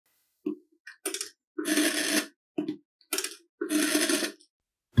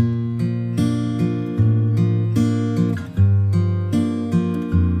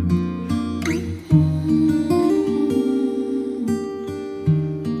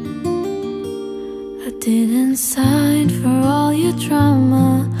Didn't sign for all your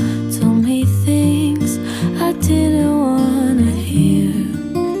drama. Told me things I didn't wanna hear.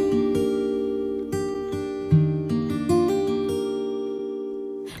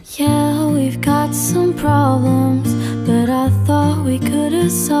 Yeah, we've got some problems, but I thought we could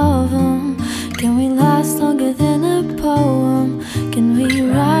have solved them. Can we last longer than a poem? Can we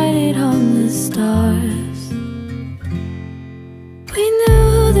write it on the stars?